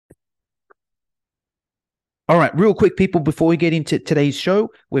All right, real quick, people, before we get into today's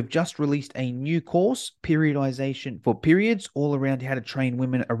show, we've just released a new course, Periodization for Periods, all around how to train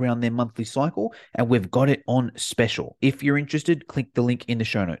women around their monthly cycle, and we've got it on special. If you're interested, click the link in the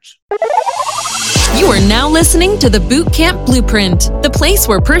show notes. You are now listening to the Bootcamp Blueprint, the place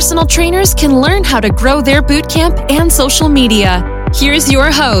where personal trainers can learn how to grow their bootcamp and social media. Here's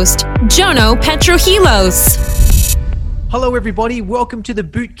your host, Jono Petrohilos. Hello, everybody. Welcome to the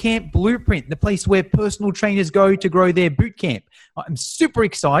Bootcamp Blueprint, the place where personal trainers go to grow their bootcamp. I'm super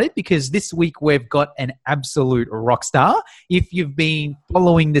excited because this week we've got an absolute rock star. If you've been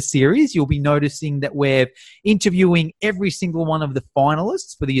following the series, you'll be noticing that we're interviewing every single one of the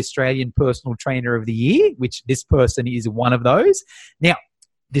finalists for the Australian Personal Trainer of the Year, which this person is one of those. Now,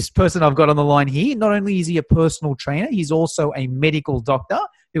 this person I've got on the line here, not only is he a personal trainer, he's also a medical doctor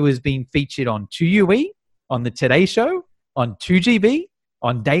who has been featured on 2UE, on the Today Show, on 2GB,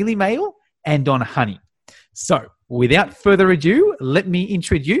 on Daily Mail, and on Honey. So, without further ado, let me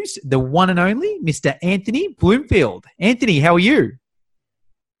introduce the one and only Mr. Anthony Bloomfield. Anthony, how are you?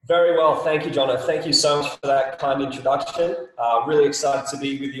 Very well, thank you, John. Thank you so much for that kind introduction. Really excited to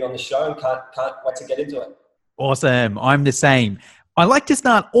be with you on the show and can't wait to get into it. Awesome. I'm the same. I like to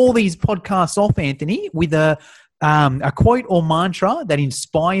start all these podcasts off, Anthony, with a quote or mantra that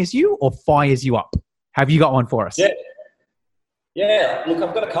inspires you or fires you up. Have you got one for us? Yeah. Look,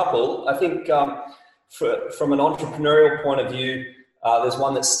 I've got a couple. I think from an entrepreneurial point of view, there's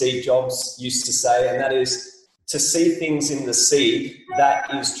one that Steve Jobs used to say, and that is to see things in the seed,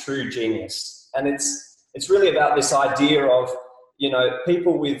 that is true genius. And it's really about this idea of,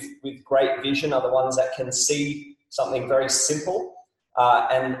 people with great vision are the ones that can see something very simple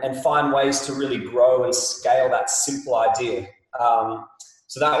and find ways to really grow and scale that simple idea.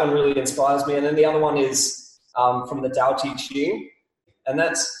 So that one really inspires me. And then the other one is from the Tao Te Ching, and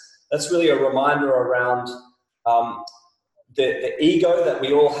that's really a reminder around the ego that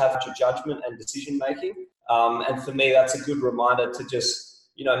we all have to judgment and decision making. And for me, that's a good reminder to just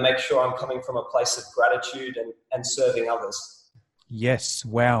make sure I'm coming from a place of gratitude and serving others. Yes,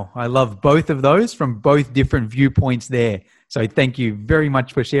 wow, I love both of those from both different viewpoints there. So thank you very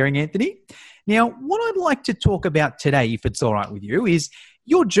much for sharing, Anthony. Now, what I'd like to talk about today, if it's all right with you, is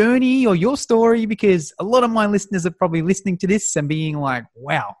your journey or your story, because a lot of my listeners are probably listening to this and being like,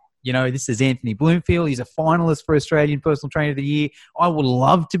 wow, this is Anthony Bloomfield. He's a finalist for Australian Personal Trainer of the Year. I would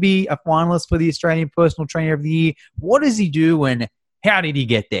love to be a finalist for the Australian Personal Trainer of the Year. What does he do and how did he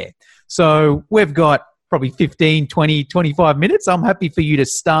get there? So we've got probably 15, 20, 25 minutes. I'm happy for you to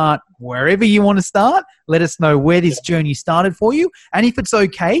start wherever you want to start. Let us know where this journey started for you. And if it's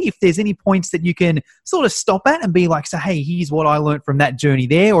okay, if there's any points that you can sort of stop at and be like, so, hey, here's what I learned from that journey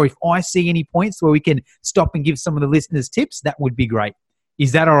there. Or if I see any points where we can stop and give some of the listeners tips, that would be great.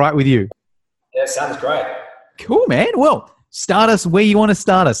 Is that all right with you? Yeah, sounds great. Cool, man. Well, start us where you want to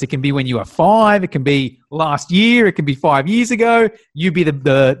start us. It can be when you were 5. It can be last year. It can be 5 years ago. You be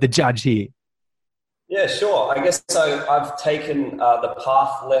the judge here. Yeah, sure. I guess so. I've taken the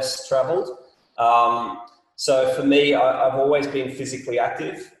path less traveled. So for me, I've always been physically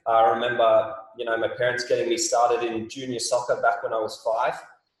active. I remember, my parents getting me started in junior soccer back when I was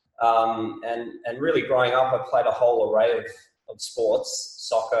 5. And really growing up, I played a whole array of sports,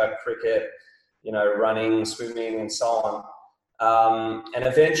 soccer, cricket, running, swimming, and so on. And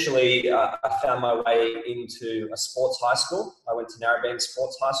eventually I found my way into a sports high school. I went to Narrabeen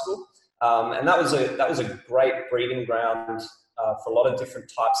Sports High School. And that was a great breeding ground for a lot of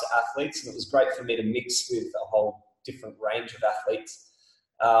different types of athletes, and it was great for me to mix with a whole different range of athletes.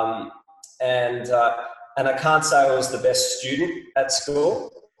 And I can't say I was the best student at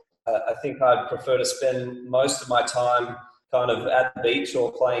school. I think I'd prefer to spend most of my time kind of at the beach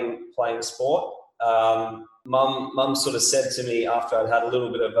or playing sport. Mum sort of said to me after I'd had a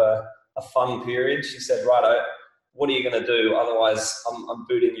little bit of a fun period, she said, "Righto, what are you going to do? Otherwise, I'm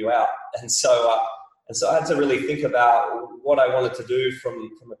booting you out." And so I had to really think about what I wanted to do from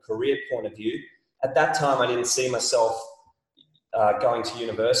a career point of view. At that time, I didn't see myself going to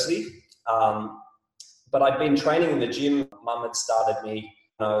university, but I'd been training in the gym. Mum had started me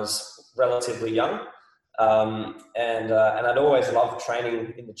when I was relatively young, and I'd always loved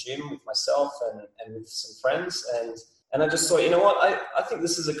training in the gym with myself and with some friends. And I just thought, I think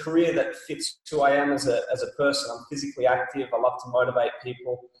this is a career that fits who I am as a person. I'm physically active. I love to motivate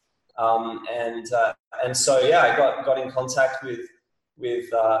people. And so, I got in contact with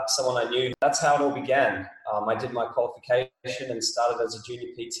someone I knew. That's how it all began. I did my qualification and started as a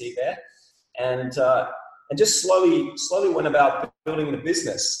junior PT there. And just slowly went about building the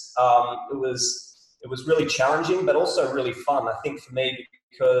business. It was really challenging, but also really fun. I think for me,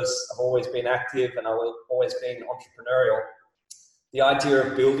 because I've always been active and I've always been entrepreneurial, the idea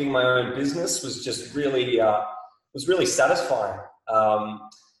of building my own business was just really satisfying. So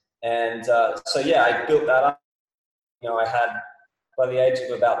yeah, I built that up. I had, by the age of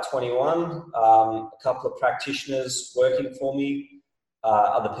about 21, a couple of practitioners working for me,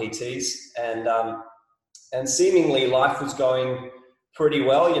 other PTs, and seemingly life was going pretty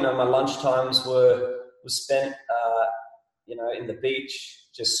well. My lunch times were spent, in the beach,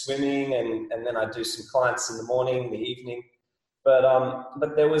 just swimming, and then I'd do some clients in the morning, the evening.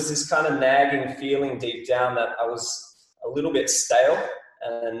 But there was this kind of nagging feeling deep down that I was a little bit stale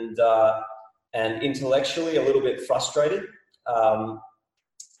and intellectually a little bit frustrated. And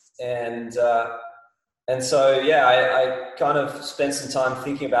so, yeah, I kind of spent some time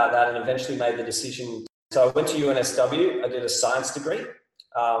thinking about that and eventually made the decision. So I went to UNSW, I did a science degree.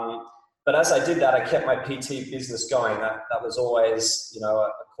 But as I did that, I kept my PT business going. That was always, a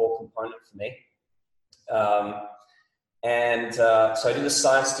core component for me. So I did a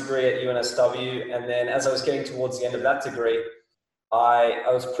science degree at UNSW. And then as I was getting towards the end of that degree, I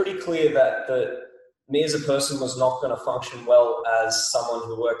was pretty clear that me as a person was not going to function well as someone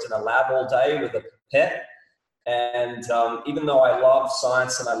who worked in a lab all day with a pipette. And even though I loved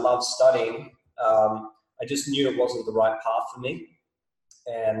science and I loved studying, I just knew it wasn't the right path for me.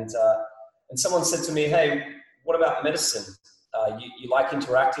 And someone said to me, "Hey, what about medicine? You like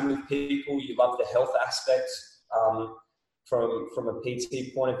interacting with people, you love the health aspect from a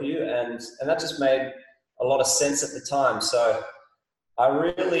PT point of view," and that just made a lot of sense at the time. So I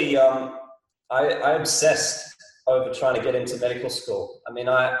really I obsessed over trying to get into medical school. I mean,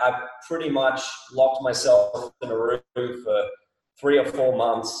 I pretty much locked myself in a room for 3 or 4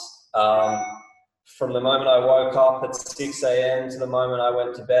 months. From the moment I woke up at 6 a.m. to the moment I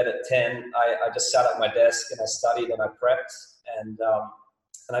went to bed at 10, I just sat at my desk and I studied and I prepped, and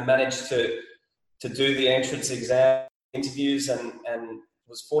I managed to do the entrance exam interviews and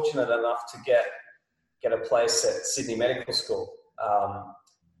was fortunate enough to get a place at Sydney Medical School.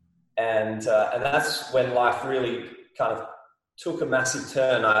 And that's when life really kind of took a massive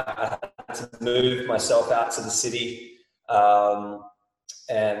turn. I had to move myself out to the city.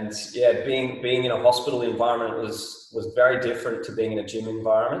 And yeah, being in a hospital environment was very different to being in a gym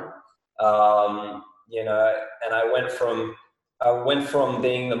environment. And I went from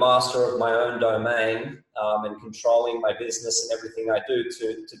being the master of my own domain and controlling my business and everything I do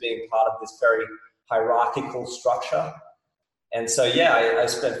to being part of this very hierarchical structure. And so, yeah, I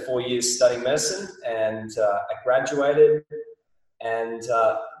spent 4 years studying medicine, and I graduated. And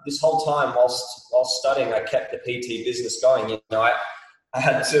this whole time, whilst studying, I kept the PT business going. I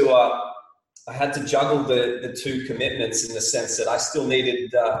had to juggle the two commitments in the sense that I still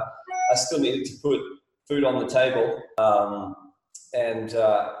needed to put food on the table. And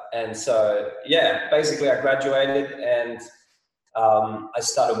so, yeah, basically I graduated and I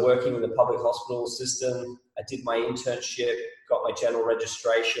started working in the public hospital system. I did my internship, got my general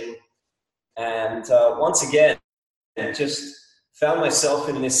registration, and once again, just found myself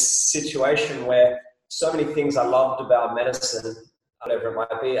in this situation where so many things I loved about medicine, whatever it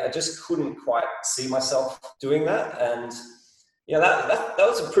might be, I just couldn't quite see myself doing that. And that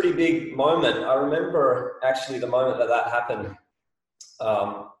was a pretty big moment. I remember actually the moment that happened.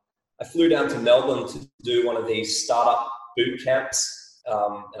 I flew down to Melbourne to do one of these startup boot camps,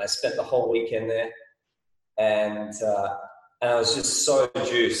 and I spent the whole weekend there. And I was just so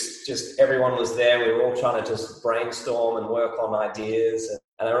juiced. Just everyone was there. We were all trying to just brainstorm and work on ideas.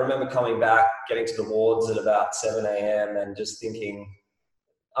 And I remember coming back, getting to the wards at about 7 a.m. and just thinking,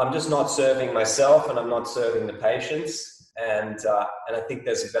 I'm just not serving myself and I'm not serving the patients. And I think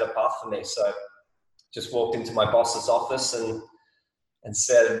there's a better path for me. So just walked into my boss's office and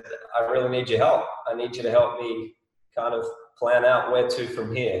said, I really need your help. I need you to help me kind of plan out where to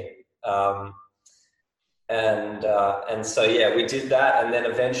from here. And so, yeah, we did that. And then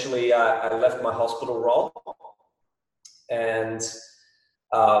eventually I left my hospital role and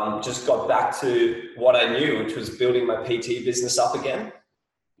just got back to what I knew, which was building my PT business up again.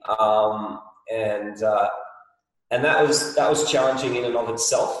 And that was challenging in and of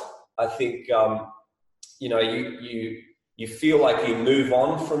itself. I think, you feel like you move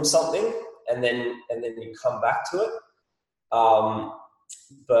on from something and then you come back to it.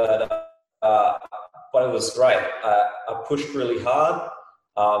 But it was great. I pushed really hard,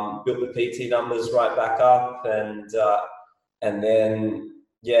 built the PT numbers right back up, and then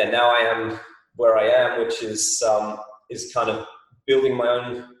now I am where I am, which is kind of building my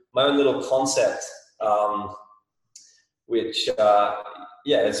own little concept, which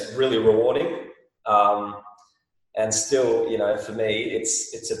is really rewarding. And still, you know, for me,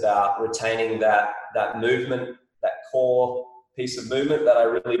 it's about retaining that movement, that core piece of movement that I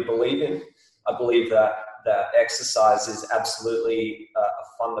really believe in. I believe that exercise is absolutely a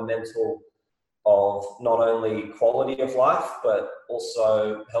fundamental of not only quality of life, but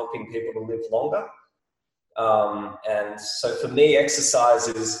also helping people to live longer. And so for me, exercise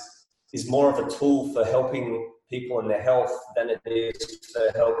is more of a tool for helping people in their health than it is for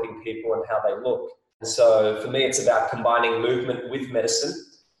helping people in how they look. And so for me, it's about combining movement with medicine.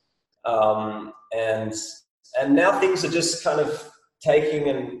 And now things are just kind of taking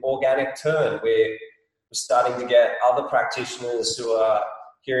an organic turn. We're starting to get other practitioners who are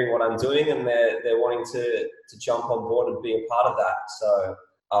hearing what I'm doing, and they're wanting to jump on board and be a part of that. So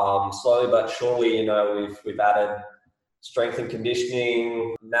slowly but surely, you know, we've added strength and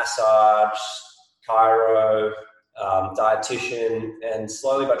conditioning, massage, chiro, dietitian, and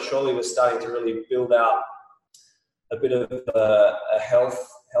slowly but surely we're starting to really build out a bit of a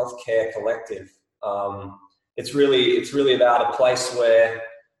healthcare collective. It's really about a place where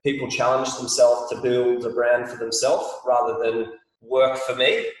people challenge themselves to build a brand for themselves rather than work for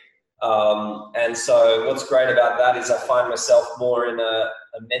me. And so what's great about that is I find myself more in a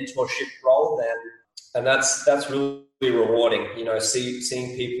mentorship role and that's really rewarding, you know,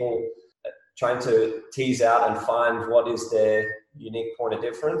 seeing people trying to tease out and find what is their unique point of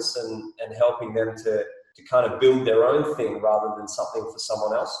difference and helping them to kind of build their own thing rather than something for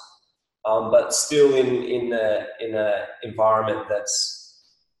someone else. But still in a environment that's,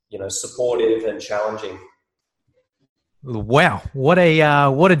 you know, supportive and challenging. Wow, what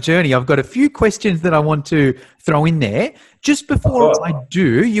a journey. I've got a few questions that I want to throw in there. Just before I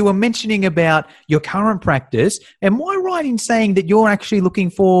do, you were mentioning about your current practice. Am I right in saying that you're actually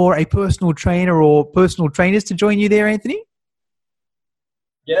looking for a personal trainer or personal trainers to join you there, Anthony?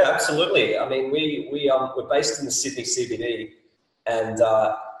 Yeah, absolutely. I mean, we're based in the Sydney CBD, and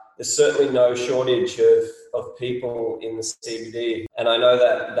there's certainly no shortage of people in the CBD. And I know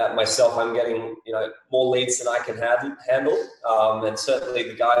that myself, I'm getting, you know, more leads than I can handle. And certainly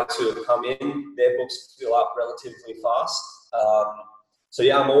the guys who have come in, their books fill up relatively fast. So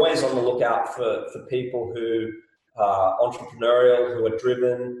yeah, I'm always on the lookout for people who are entrepreneurial, who are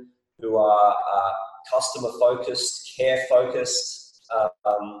driven, who are customer focused, care focused,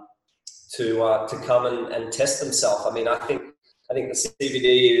 to come and test themselves. I mean, I think the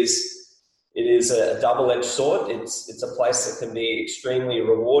CBD is a double-edged sword. It's a place that can be extremely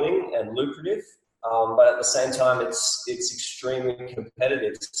rewarding and lucrative, but at the same time, it's extremely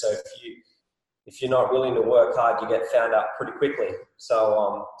competitive. So if you're not willing to work hard, you get found out pretty quickly.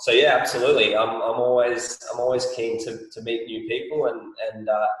 So yeah, absolutely. I'm always keen to meet new people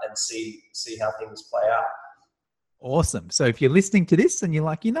and see how things play out. Awesome. So if you're listening to this and you're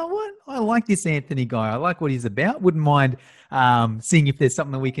like, you know what, I like this Anthony guy. I like what he's about. Wouldn't mind seeing if there's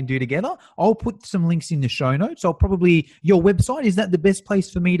something that we can do together. I'll put some links in the show notes. Your website, is that the best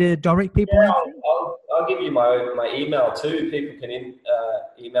place for me to direct people? Yeah, I'll give you my email too. People can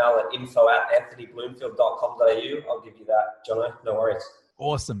email at info@anthonybloomfield.com.au. I'll give you that, Jono. No worries.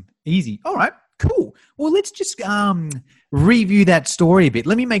 Awesome. Easy. All right. Cool. Well, let's just review that story a bit.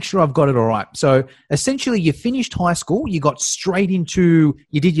 Let me make sure I've got it all right. So essentially you finished high school, you got straight into,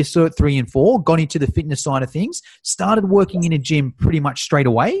 you did your Cert 3 and 4, got into the fitness side of things, started working in a gym pretty much straight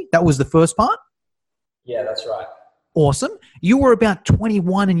away. That was the first part? Yeah, that's right. Awesome. You were about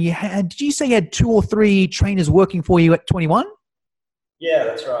 21 and did you say you had 2 or 3 trainers working for you at 21? Yeah,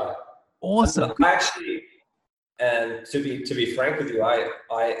 that's right. Awesome. And to be frank with you,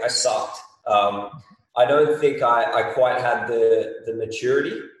 I sucked. I don't think I quite had the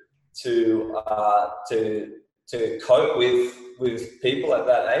maturity to cope with people at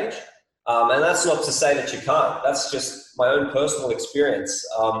that age. And that's not to say that you can't. That's just my own personal experience.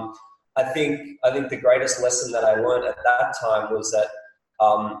 I think the greatest lesson that I learned at that time was that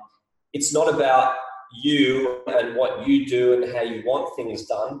it's not about you and what you do and how you want things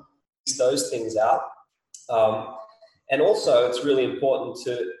done. It's those things out. And also, it's really important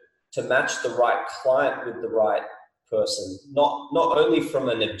to match the right client with the right person, not only from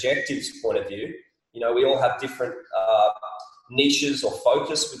an objectives point of view. You know, we all have different niches or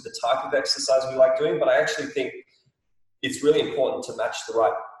focus with the type of exercise we like doing, but I actually think it's really important to match the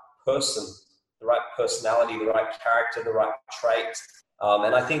right person, the right personality, the right character, the right traits.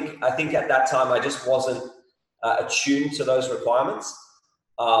 And I think at that time I just wasn't attuned to those requirements.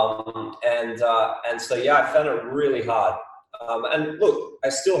 And so yeah, I found it really hard. And look, I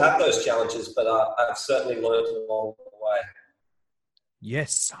still have those challenges, but I've certainly learned along the way.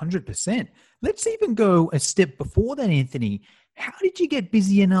 Yes, 100%. Let's even go a step before that, Anthony. How did you get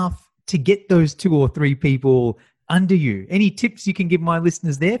busy enough to get those 2 or 3 people under you. Any tips you can give my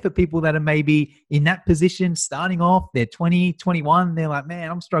listeners there for people that are maybe in that position, starting off, they're 20, 21, they're like, man,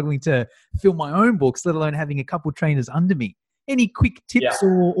 I'm struggling to fill my own books, let alone having a couple trainers under me. Any quick tips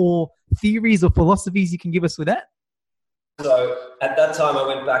or theories or philosophies you can give us with that? So at that time, I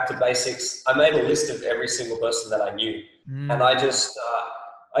went back to basics. I made a list of every single person that I knew. And I just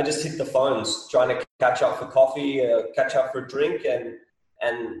hit the phones, trying to catch up for coffee, catch up for a drink, and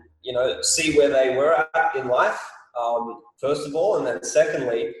see where they were at in life, first of all, and then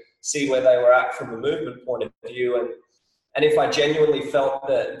secondly, see where they were at from a movement point of view. And if I genuinely felt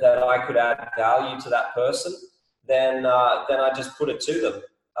that I could add value to that person, then I just put it to them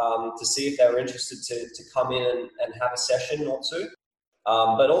to see if they were interested to come in and have a session or two.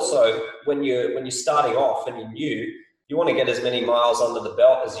 But also, when you're starting off and you're new, you want to get as many miles under the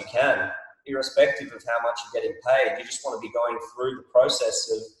belt as you can, irrespective of how much you're getting paid. You just want to be going through the process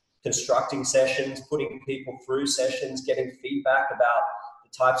of constructing sessions, putting people through sessions, getting feedback about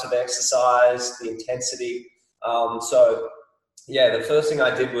the types of exercise, the intensity. The first thing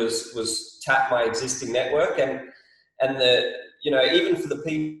I did was tap my existing network, and even for the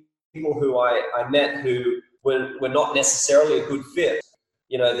people who I met who were not necessarily a good fit,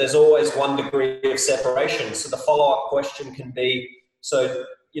 there's always one degree of separation. So the follow-up question can be, do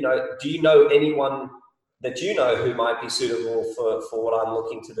you know anyone that you know who might be suitable for what I'm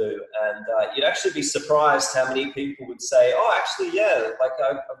looking to do? And you'd actually be surprised how many people would say, oh, actually, yeah, like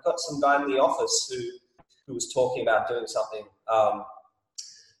I've got some guy in the office who was talking about doing something. That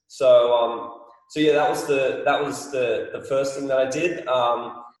was the first thing that I did.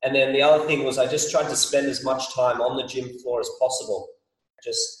 And then the other thing was I just tried to spend as much time on the gym floor as possible,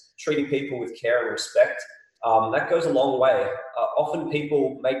 just treating people with care and respect. That goes a long way. Often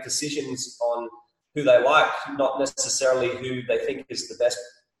people make decisions on who they like, not necessarily who they think is the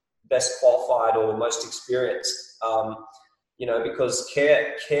best qualified or most experienced. Because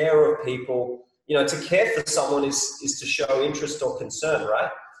care of people, to care for someone is to show interest or concern,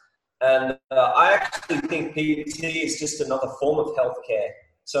 right? And I actually think PT is just another form of healthcare.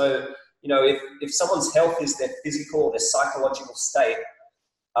 So, if someone's health is their physical or their psychological state,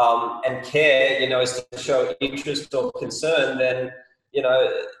 and care, is to show interest or concern, then,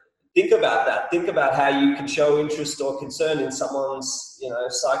 think about that. Think about how you can show interest or concern in someone's,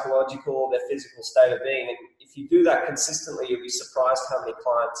 psychological or their physical state of being. And if you do that consistently, you'll be surprised how many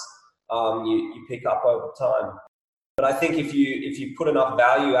clients you pick up over time. But I think if you put enough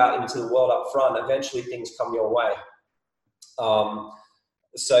value out into the world up front, eventually things come your way.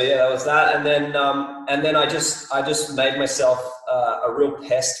 That was that. And then I just made myself a real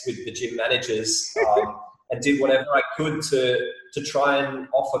pest with the gym managers, and did whatever I could to try and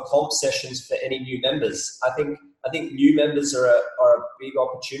offer comp sessions for any new members. I think new members are a big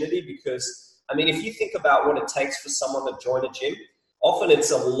opportunity because, if you think about what it takes for someone to join a gym, often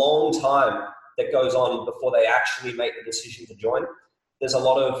it's a long time that goes on before they actually make the decision to join. There's a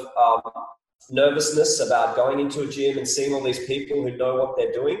lot of nervousness about going into a gym and seeing all these people who know what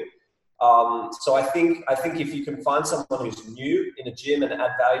they're doing. So I think if you can find someone who's new in a gym and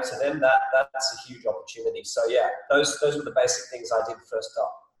add value to them, that's a huge opportunity. So yeah, those were the basic things I did first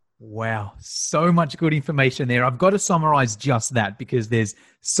up. Wow. So much good information there. I've got to summarize just that because there's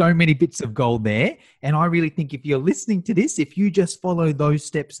so many bits of gold there. And I really think if you're listening to this, if you just follow those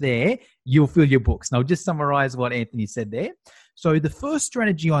steps there, you'll fill your books. And I'll just summarize what Anthony said there. So the first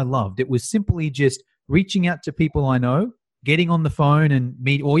strategy I loved, it was simply just reaching out to people I know, getting on the phone and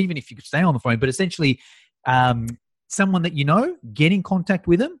meet, or even if you could stay on the phone, but essentially someone that you know, get in contact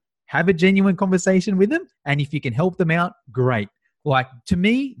with them, have a genuine conversation with them. And if you can help them out, great. Like, to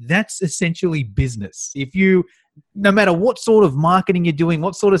me, that's essentially business. No matter what sort of marketing you're doing,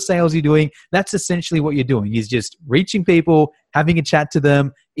 what sort of sales you're doing, that's essentially what you're doing, is just reaching people, having a chat to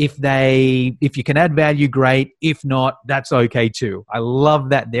them. If you can add value, great. If not, that's okay too. I love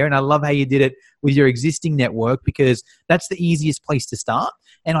that there. And I love how you did it with your existing network, because that's the easiest place to start.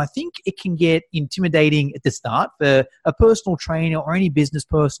 And I think it can get intimidating at the start for a personal trainer or any business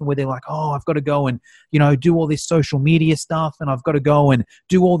person where they're like, oh, I've got to go and, do all this social media stuff, and I've got to go and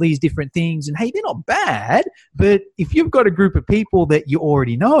do all these different things. And hey, they're not bad, but if you've got a group of people that you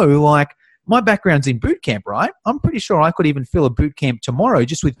already know, like my background's in boot camp, right? I'm pretty sure I could even fill a boot camp tomorrow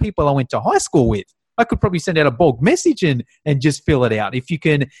just with people I went to high school with. I could probably send out a bulk message and just fill it out if you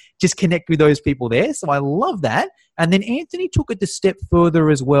can just connect with those people there. So I love that. And then Anthony took it a step further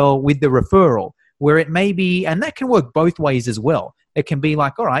as well with the referral, where it may be, and that can work both ways as well. It can be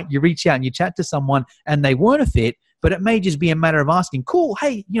like, all right, you reach out and you chat to someone and they weren't a fit, but it may just be a matter of asking, cool,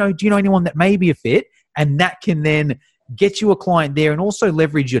 hey, do you know anyone that may be a fit? And that can then get you a client there and also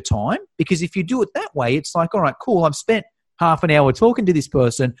leverage your time. Because if you do it that way, it's like, all right, cool, I've spent half an hour talking to this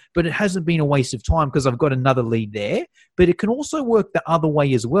person, but it hasn't been a waste of time because I've got another lead there. But it can also work the other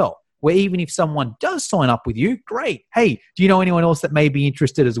way as well, where even if someone does sign up with you, great. Hey, do you know anyone else that may be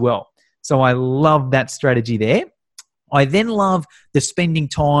interested as well? So I love that strategy there. I then love the spending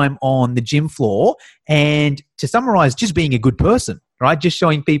time on the gym floor and, to summarize, just being a good person, right? Just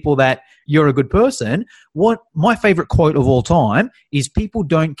showing people that you're a good person. What my favorite quote of all time is, people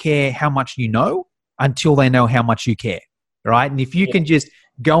don't care how much you know until they know how much you care, right? And if you can just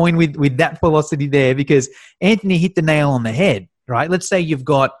go in with that philosophy there, because Anthony hit the nail on the head, right? Let's say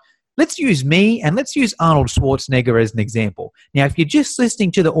let's use me and let's use Arnold Schwarzenegger as an example. Now, if you're just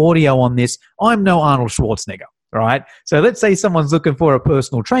listening to the audio on this, I'm no Arnold Schwarzenegger. Right? So let's say someone's looking for a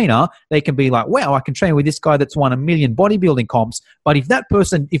personal trainer. They can be like, wow, I can train with this guy that's won 1 million bodybuilding comps. But if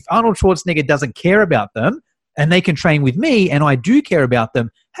Arnold Schwarzenegger doesn't care about them and they can train with me and I do care about them,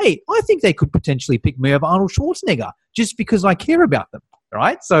 hey, I think they could potentially pick me over Arnold Schwarzenegger just because I care about them.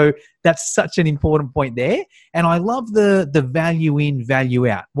 Right? So that's such an important point there. And I love the value in, value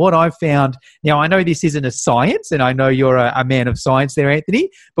out. What I've found, now I know this isn't a science, and I know you're a man of science there, Anthony,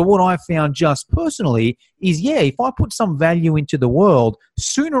 but what I've found just personally is, if I put some value into the world,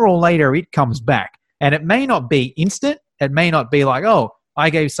 sooner or later it comes back. And it may not be instant. It may not be like, oh, I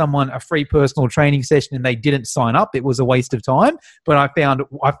gave someone a free personal training session and they didn't sign up. It was a waste of time. But I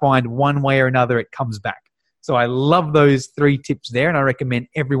find one way or another it comes back. So I love those 3 tips there, and I recommend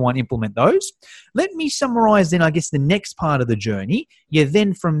everyone implement those. Let me summarize then, I guess, the next part of the journey. You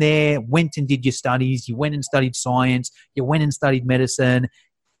then from there went and did your studies. You went and studied science. You went and studied medicine.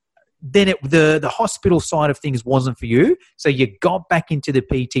 Then the hospital side of things wasn't for you, so you got back into the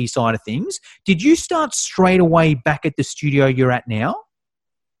PT side of things. Did you start straight away back at the studio you're at now?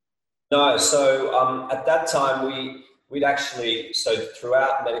 No, so at that time we'd actually, so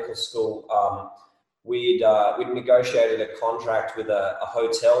throughout medical school, we'd negotiated a contract with a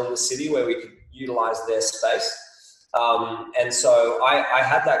hotel in the city where we could utilize their space. And so I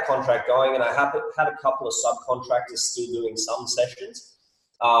had that contract going, and I had a couple of subcontractors still doing some sessions.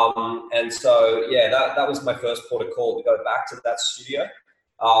 And so, that was my first port of call, to go back to that studio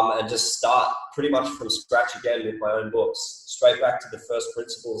and just start pretty much from scratch again with my own books, straight back to the first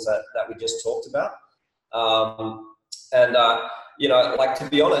principles that we just talked about. To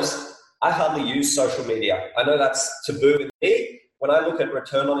be honest, I hardly use social media. I know that's taboo with me. When I look at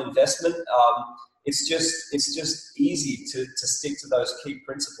return on investment, it's just easy to stick to those key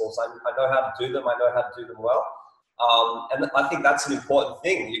principles. I know how to do them. I know how to do them well. And I think that's an important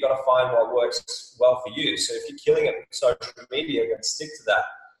thing. You've got to find what works well for you. So if you're killing it with social media, then stick to that.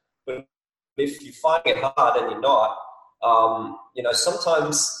 But if you find it hard and you're not,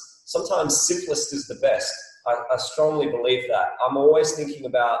 sometimes simplest is the best. I strongly believe that. I'm always thinking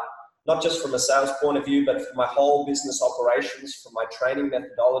about, not just from a sales point of view, but from my whole business operations, from my training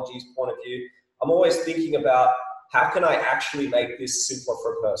methodologies point of view, I'm always thinking about, how can I actually make this simpler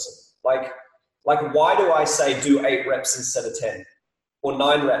for a person? Like why do I say do 8 reps instead of 10 or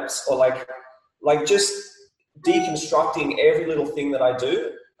 9 reps, or like just deconstructing every little thing that I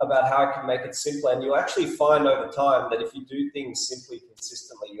do about how I can make it simpler. And you actually find over time that if you do things simply,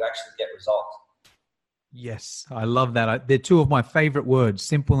 consistently, you actually get results. Yes, I love that. They're 2 of my favorite words,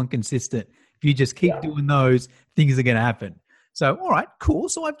 simple and consistent. If you just keep doing those, things are going to happen. So, all right, cool.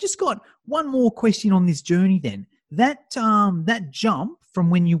 So I've just got one more question on this journey then. That jump from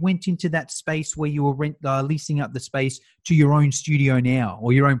when you went into that space where you were leasing up the space to your own studio now,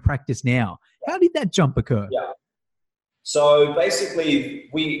 or your own practice now, how did that jump occur? Yeah. So basically,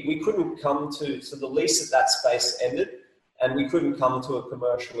 we couldn't come to, so the lease at that space ended, and we couldn't come to a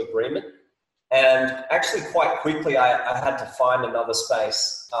commercial agreement. And actually quite quickly, I had to find another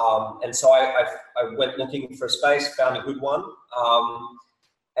space. And so I went looking for a space, found a good one,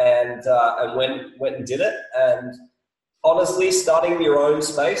 and went and did it. And honestly, starting your own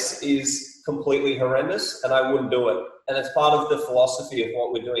space is completely horrendous, and I wouldn't do it. And it's part of the philosophy of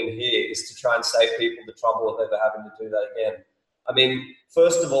what we're doing here, is to try and save people the trouble of ever having to do that again. I mean,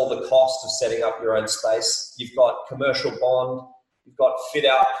 first of all, the cost of setting up your own space. You've got commercial bond, you've got fit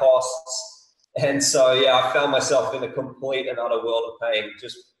out costs. And so, I found myself in a complete and utter world of pain,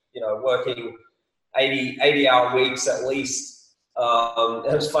 just, working 80-hour weeks at least.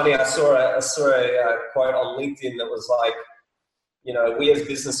 It was funny. I saw a quote on LinkedIn that was like, we as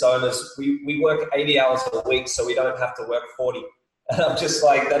business owners, we work 80 hours a week so we don't have to work 40. And I'm just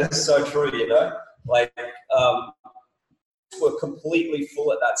like, that is so true, we're completely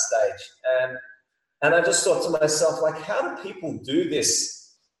full at that stage. And I just thought to myself, like, how do people do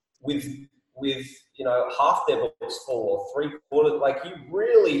this with half their books full or three quarters. Like you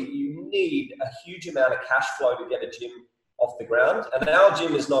need a huge amount of cash flow to get a gym off the ground. And our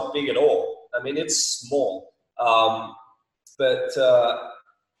gym is not big at all. I mean, it's small. But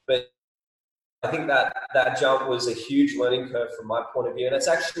I think that jump was a huge learning curve from my point of view. And it's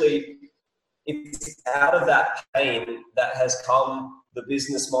out of that pain that has come the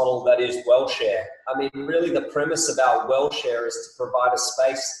business model that is WellShare. I mean, really the premise about WellShare is to provide a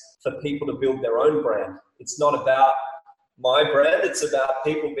space for people to build their own brand. It's not about my brand. It's about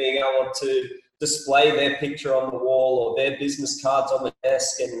people being able to display their picture on the wall or their business cards on the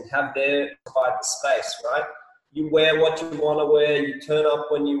desk and have provide the space, right? You wear what you want to wear. You turn up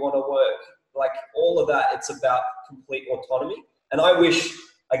when you want to work. Like all of that, it's about complete autonomy. And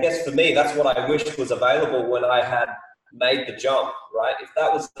I guess for me, that's what I wish was available when I had made the jump, right? If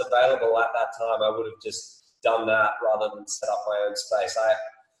that was available at that time, I would have just done that rather than set up my own space.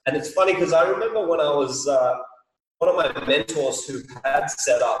 And it's funny because I remember when I was, one of my mentors who had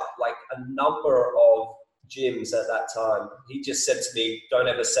set up like a number of gyms at that time, he just said to me, don't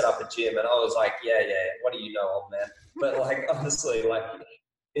ever set up a gym. And I was like, yeah, what do you know, old man? But like, honestly, like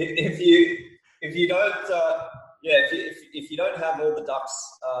if you don't, if you don't have all the ducks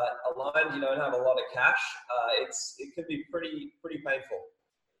aligned, you don't have a lot of cash, it can be pretty painful.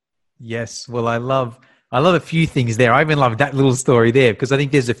 Yes. Well, I love a few things there. I even love that little story there because I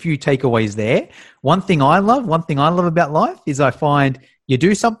think there's a few takeaways there. One thing I love about life is I find you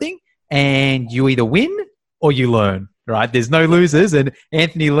do something and you either win or you learn, right? There's no losers, and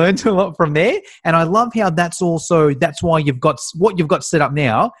Anthony learned a lot from there. And I love how that's why you've got what you've got set up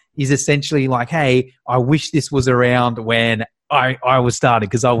now is essentially like, hey, I wish this was around when I was started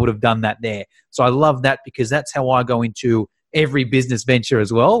because I would have done that there. So I love that because that's how I go into every business venture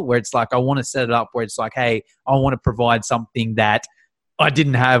as well, where it's like, I want to set it up where it's like, hey, I want to provide something that I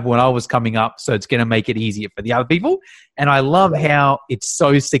didn't have when I was coming up. So it's going to make it easier for the other people. And I love how it's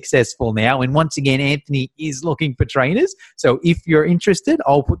so successful now. And once again, Anthony is looking for trainers. So if you're interested,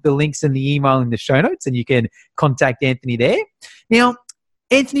 I'll put the links in the email in the show notes and you can contact Anthony there. Now,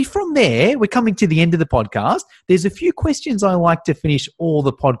 Anthony, from there, we're coming to the end of the podcast. There's a few questions I like to finish all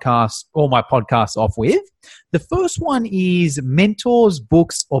my podcasts off with. The first one is mentors,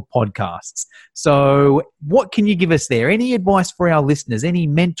 books, or podcasts. So what can you give us there? Any advice for our listeners? Any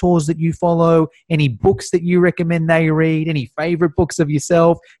mentors that you follow? Any books that you recommend they read? Any favorite books of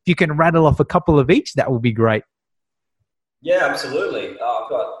yourself? If you can rattle off a couple of each, that would be great. Yeah, absolutely. I've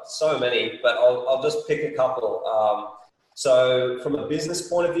got so many, but I'll just pick a couple. So from a business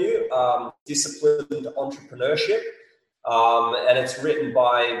point of view, Disciplined Entrepreneurship, and it's written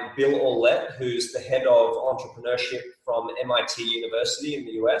by Bill Aulet, who's the head of entrepreneurship from MIT University in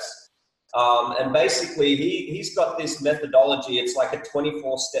the US. And basically, he's got this methodology. It's like a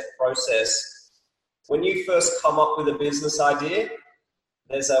 24-step process. When you first come up with a business idea,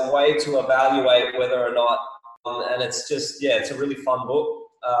 there's a way to evaluate whether or not, and it's just, it's a really fun book.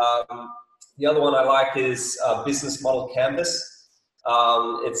 The other one I like is Business Model Canvas.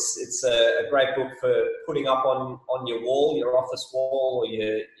 It's a great book for putting up on your wall, your office wall or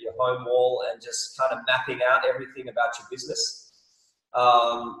your home wall, and just kind of mapping out everything about your business.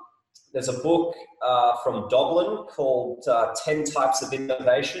 There's a book from Doblin called 10 Types of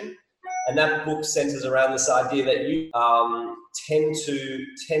Innovation. And that book centers around this idea that you tend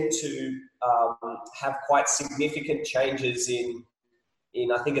to have quite significant changes in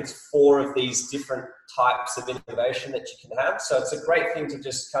I think it's 4 of these different types of innovation that you can have. So it's a great thing to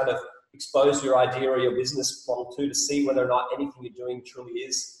just kind of expose your idea or your business model to see whether or not anything you're doing truly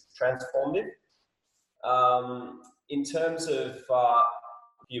is transformative. In terms of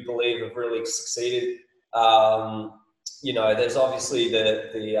you believe have really succeeded, there's obviously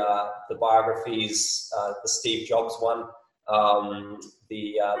the biographies, the Steve Jobs one,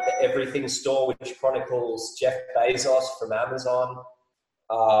 the Everything Store, which chronicles Jeff Bezos from Amazon.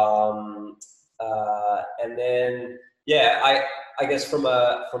 And then, I guess from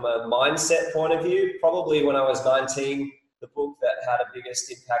a mindset point of view, probably when I was 19, the book that had a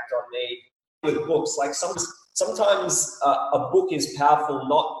biggest impact on me with books, like sometimes a book is powerful,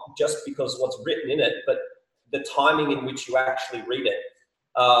 not just because what's written in it, but the timing in which you actually read it.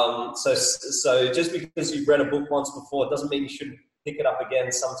 So just because you've read a book once before, it doesn't mean you shouldn't pick it up again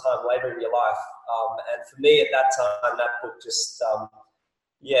sometime later in your life. And for me at that time, that book just,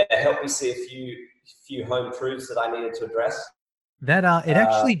 helped me see a few home truths that I needed to address. That it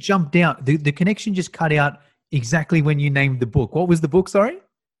actually jumped out. The connection just cut out exactly when you named the book. What was the book? Sorry.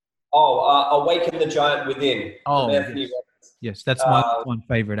 Awaken the Giant Within. Oh, yes, that's my one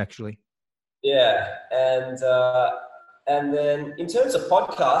favorite actually. Yeah, and And then in terms of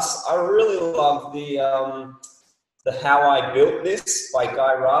podcasts, I really love the How I Built This by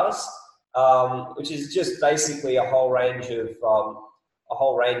Guy Raz, which is just basically a whole range of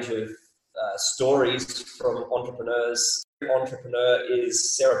stories from entrepreneurs. Entrepreneur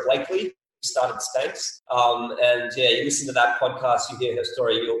is Sarah Blakely, who started Spanx. And yeah, you listen to that podcast, you hear her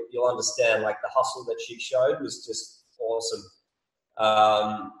story, you'll understand like the hustle that she showed was just awesome.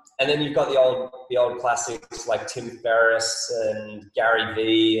 And then you've got the old classics like Tim Ferriss and Gary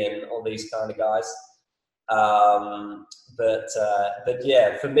Vee and all these kind of guys. But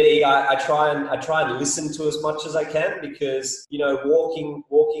yeah, for me, I try and listen to as much as I can, because, you know,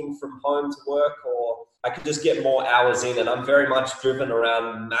 walking from home to work, or I could just get more hours in, and I'm very much driven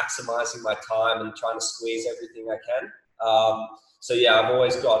around maximizing my time and trying to squeeze everything I can. So yeah, I've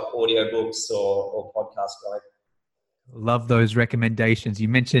always got audiobooks or podcasts going. Love those recommendations. You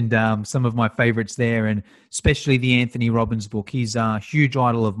mentioned some of my favorites there, and especially the Anthony Robbins book. He's a huge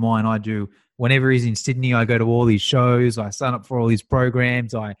idol of mine. I do. Whenever he's in Sydney, I go to all his shows. I sign up for all his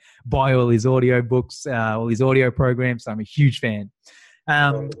programs. I buy all his audio books, all his audio programs. So I'm a huge fan.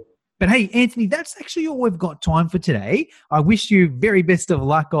 But hey, Anthony, that's actually all we've got time for today. I wish you very best of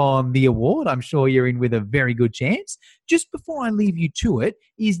luck on the award. I'm sure you're in with a very good chance. Just before I leave you to it,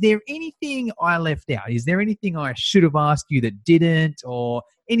 is there anything I left out? Is there anything I should have asked you that didn't, or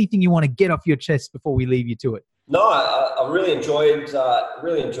anything you want to get off your chest before we leave you to it? No, I really enjoyed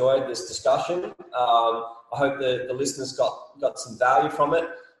this discussion. I hope the listeners got some value from it.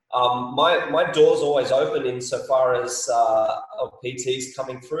 My door's always open insofar as PTs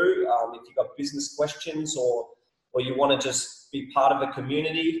coming through. If you've got business questions or you want to just be part of a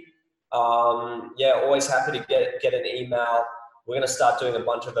community, always happy to get an email. We're going to start doing a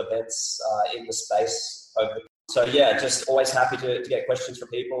bunch of events in the space. So yeah, just always happy to get questions from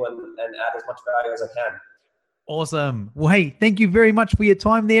people and add as much value as I can. Awesome. Well, hey, thank you very much for your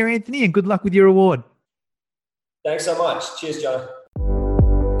time there, Anthony, and good luck with your award. Thanks so much. Cheers, John.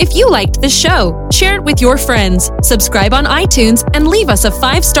 If you liked this show, share it with your friends, subscribe on iTunes, and leave us a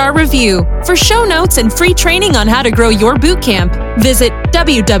 5-star review. For show notes and free training on how to grow your bootcamp, visit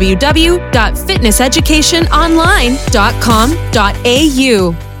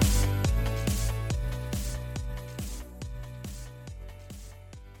www.fitnesseducationonline.com.au.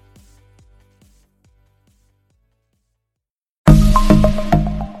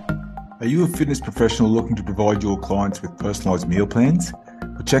 Are you a fitness professional looking to provide your clients with personalised meal plans?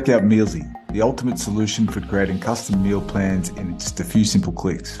 Well, check out Mealsy, the ultimate solution for creating custom meal plans in just a few simple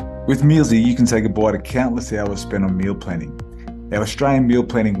clicks. With Mealsy, you can say goodbye to countless hours spent on meal planning. Our Australian meal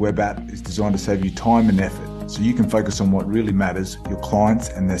planning web app is designed to save you time and effort, so you can focus on what really matters, your clients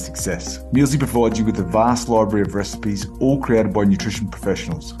and their success. Mealsy provides you with a vast library of recipes, all created by nutrition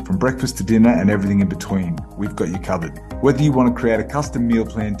professionals. From breakfast to dinner and everything in between, we've got you covered. Whether you want to create a custom meal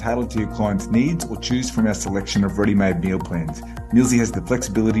plan tailored to your client's needs or choose from our selection of ready-made meal plans, Mealsy has the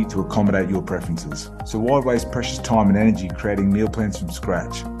flexibility to accommodate your preferences. So why waste precious time and energy creating meal plans from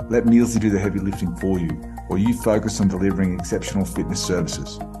scratch? Let Mealsy do the heavy lifting for you, while you focus on delivering exceptional fitness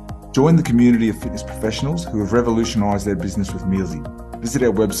services. Join the community of fitness professionals who have revolutionised their business with Mealsy. Visit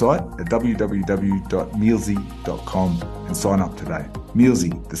our website at www.mealsy.com and sign up today.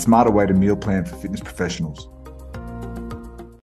 Mealsy, the smarter way to meal plan for fitness professionals.